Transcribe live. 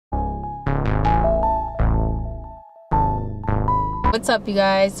What's up, you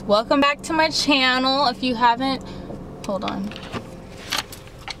guys? Welcome back to my channel. If you haven't, hold on.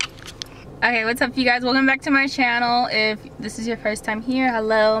 Okay, what's up, you guys? Welcome back to my channel. If this is your first time here,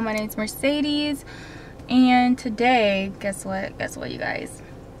 hello, my name's Mercedes, and today, guess what, you guys?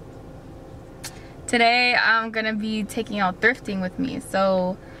 Today I'm gonna be taking out thrifting with me.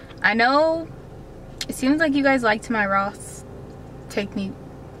 So I know it seems like you guys liked my Ross take me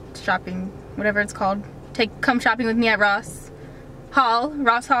shopping, whatever it's called, come shopping with me at Ross Haul,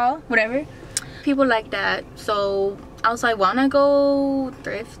 whatever. People like that, so I was like, why not go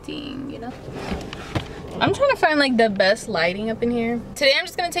thrifting, you know? I'm trying to find like the best lighting up in here. Today I'm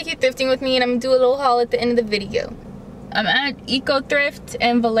just gonna take you thrifting with me, and I'm gonna do a little haul at the end of the video. I'm at Eco Thrift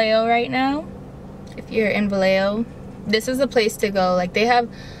in Vallejo right now. If you're in Vallejo, this is the place to go. Like, they have,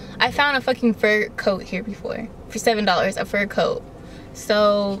 I found a fucking fur coat here before for $7, a fur coat.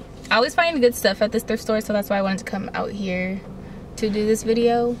 So I always find good stuff at this thrift store, so that's why I wanted to come out here to do this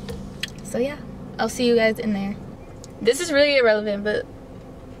video. So yeah, I'll see you guys in there. This is really irrelevant, but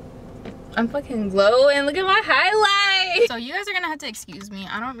I'm fucking glowing. Look at my highlight. So you guys are gonna have to excuse me.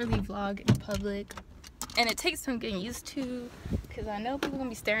 I don't really vlog in public, and it takes some getting used to, because I know people are gonna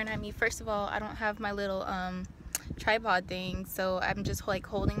be staring at me. First of all, I don't have my little tripod thing, so I'm just like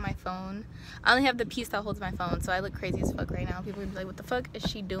holding my phone. I only have the piece that holds my phone, so I look crazy as fuck right now. People will be like, what the fuck is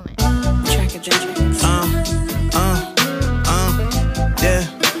she doing?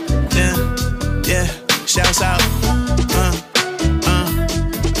 Yeah, shouts out.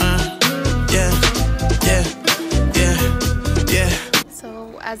 Yeah.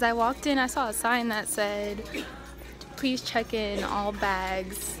 So as I walked in, I saw a sign that said, please check in all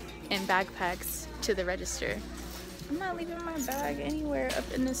bags and backpacks to the register. I'm not leaving my bag anywhere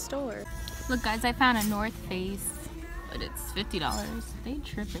up in this store. Look, guys, I found a North Face, but it's $50. They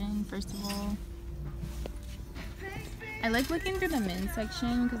tripping, first of all. I like looking through the men's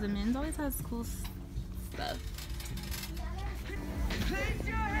section because the men's always has cool stuff.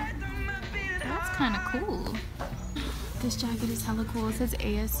 That's kind of cool. This jacket is hella cool. It says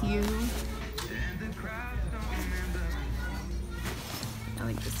ASU. I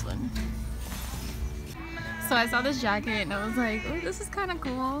like this one. So I saw this jacket and I was like, oh, this is kind of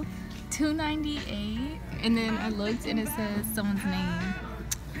cool. $2.98, and then I looked and it says someone's name.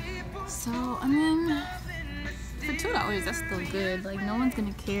 So I mean, for $2, that's still good. Like, no one's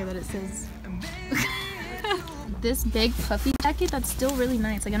gonna care that it says. This big puffy jacket, that's still really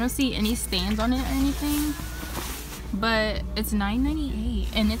nice. Like, I don't see any stains on it or anything, but it's $9.98,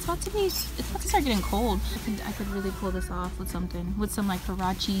 and it's about to start getting cold. I could really pull this off with something, with some like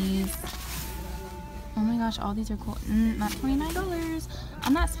Hirachis. Oh my gosh, all these are cool. Not $29.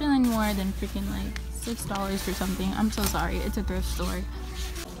 I'm not spending more than freaking like $6 for something. I'm so sorry. It's a thrift store.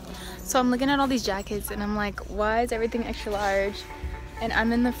 So I'm looking at all these jackets and I'm like, why is everything extra large? And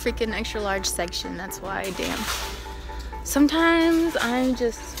I'm in the freaking extra large section. That's why, damn. Sometimes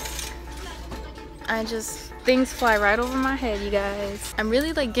things fly right over my head, you guys. I'm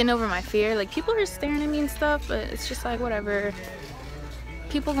really like getting over my fear. Like, people are staring at me and stuff, but it's just like, whatever.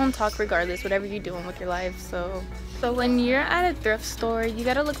 People gonna talk regardless, whatever you're doing with your life. So when you're at a thrift store, you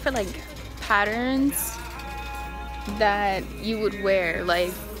gotta look for like patterns that you would wear.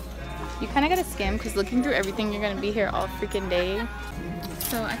 Like, you kind of gotta skim, because looking through everything, you're gonna be here all freaking day.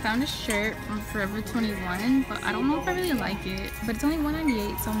 So I found a shirt from Forever 21, but I don't know if I really like it. But it's only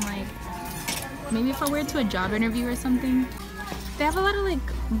 $1.98, so I'm like, maybe if I wear it to a job interview or something. They have a lot of like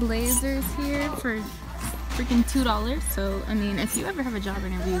blazers here for freaking $2. So I mean, if you ever have a job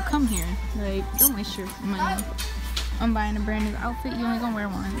interview, come here. Like, don't waste your money on buying a brand new outfit. You only gonna wear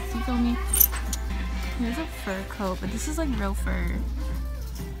once, you feel me? Here's a fur coat, but this is like real fur.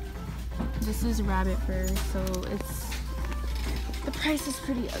 This is rabbit fur, so the price is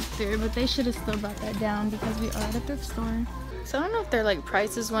pretty up there, but they should have still brought that down because we are at a thrift store. So I don't know if their like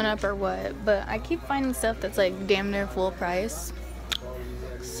prices went up or what, but I keep finding stuff that's like damn near full price.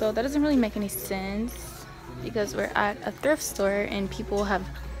 So that doesn't really make any sense, because we're at a thrift store and people have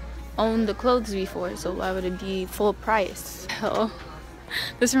owned the clothes before, so why would it be full price? Hell,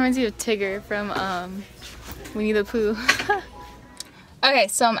 this reminds me of Tigger from Winnie the Pooh. Okay,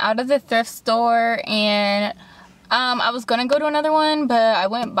 so I'm out of the thrift store, and I was gonna go to another one, but I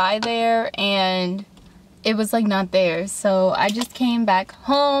went by there and it was like not there, so I just came back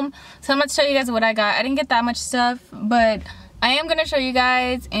home. So I'm about to show you guys what I got. I didn't get that much stuff, but I am gonna show you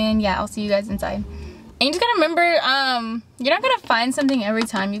guys, and yeah, I'll see you guys inside. And you just gotta remember, you're not gonna find something every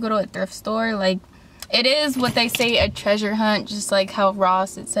time you go to a thrift store. Like, it is what they say, a treasure hunt, just like how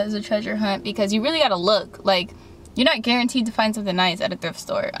Ross, it says a treasure hunt, because you really gotta look. Like, you're not guaranteed to find something nice at a thrift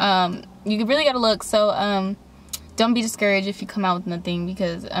store. You really gotta look. So don't be discouraged if you come out with nothing,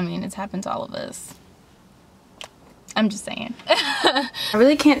 because I mean, it's happened to all of us. I'm just saying. I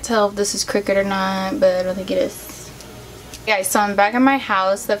really can't tell if this is crooked or not, but I don't think it is. Guys, so I'm back at my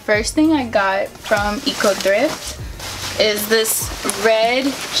house. The first thing I got from Thrift is this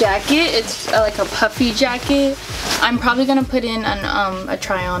red jacket. It's like a puffy jacket. I'm probably gonna put in an a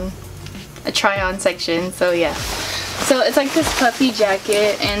try on section, so yeah. So it's like this puffy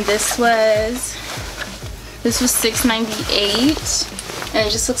jacket, and this was $6.98, and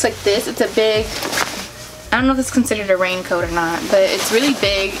it just looks like this. It's a big, I don't know if it's considered a raincoat or not, but it's really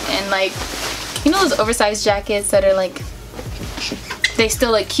big, and like, you know those oversized jackets that are like, they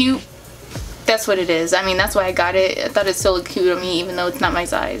still look cute? That's what it is. I mean, that's why I got it. I thought it still looked cute on me, even though it's not my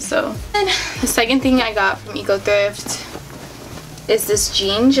size. So, and the second thing I got from Thrift is this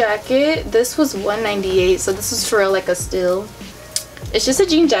jean jacket. This was $1.98, so this was for like a steal. It's just a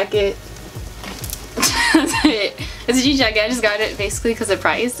jean jacket. That's it. It's a jean jacket. I just got it basically because of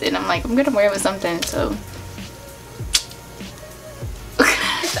price, and I'm like, I'm gonna wear it with something. So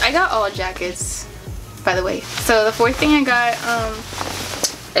I got all jackets, by the way. So the fourth thing I got,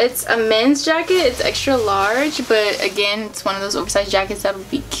 it's a men's jacket. It's extra large, but again, it's one of those oversized jackets that would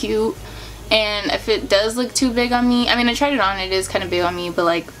be cute. And if it does look too big on me, I mean, I tried it on, it is kind of big on me, but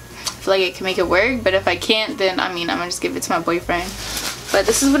like, I feel like it can make it work. But if I can't, then I mean, I'm gonna just give it to my boyfriend. But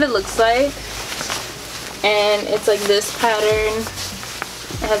this is what it looks like, and it's like this pattern.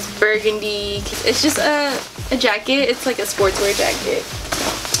 It has burgundy. It's just a jacket. It's like a sportswear jacket,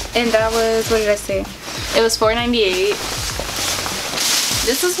 and that was, what did I say? It was $4.98.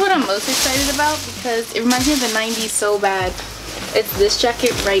 This is what I'm most excited about because it reminds me of the 90s so bad. It's this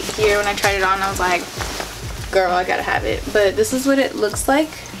jacket right here. When I tried it on, I was like, girl, I gotta have it. But this is what it looks like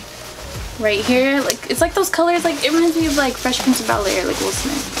right here. Like, it's like those colors, like it reminds me of like Fresh Prince of Bel-Air, like Will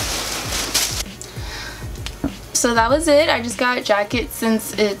Smith. So that was it. I just got jackets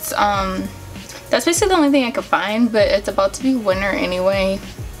since it's that's basically the only thing I could find, but it's about to be winter anyway.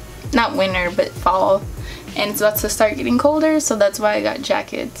 Not winter, but fall. And it's about to start getting colder, so that's why I got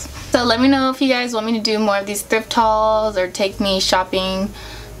jackets. So let me know if you guys want me to do more of these thrift hauls or take me shopping.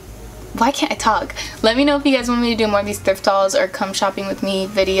 Why can't I talk? Let me know if you guys want me to do more of these thrift hauls or come shopping with me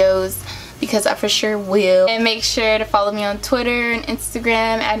videos, because I for sure will. And make sure to follow me on Twitter and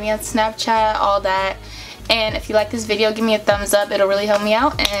Instagram, add me on Snapchat, all that. And if you like this video, give me a thumbs up. It'll really help me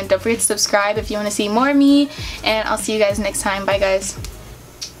out. And don't forget to subscribe if you want to see more of me. And I'll see you guys next time. Bye, guys.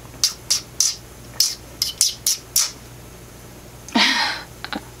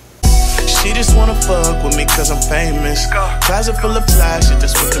 She just wanna fuck with me cause I'm famous. Closet full of flies, she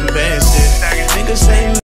just with the bands. Niggas ain't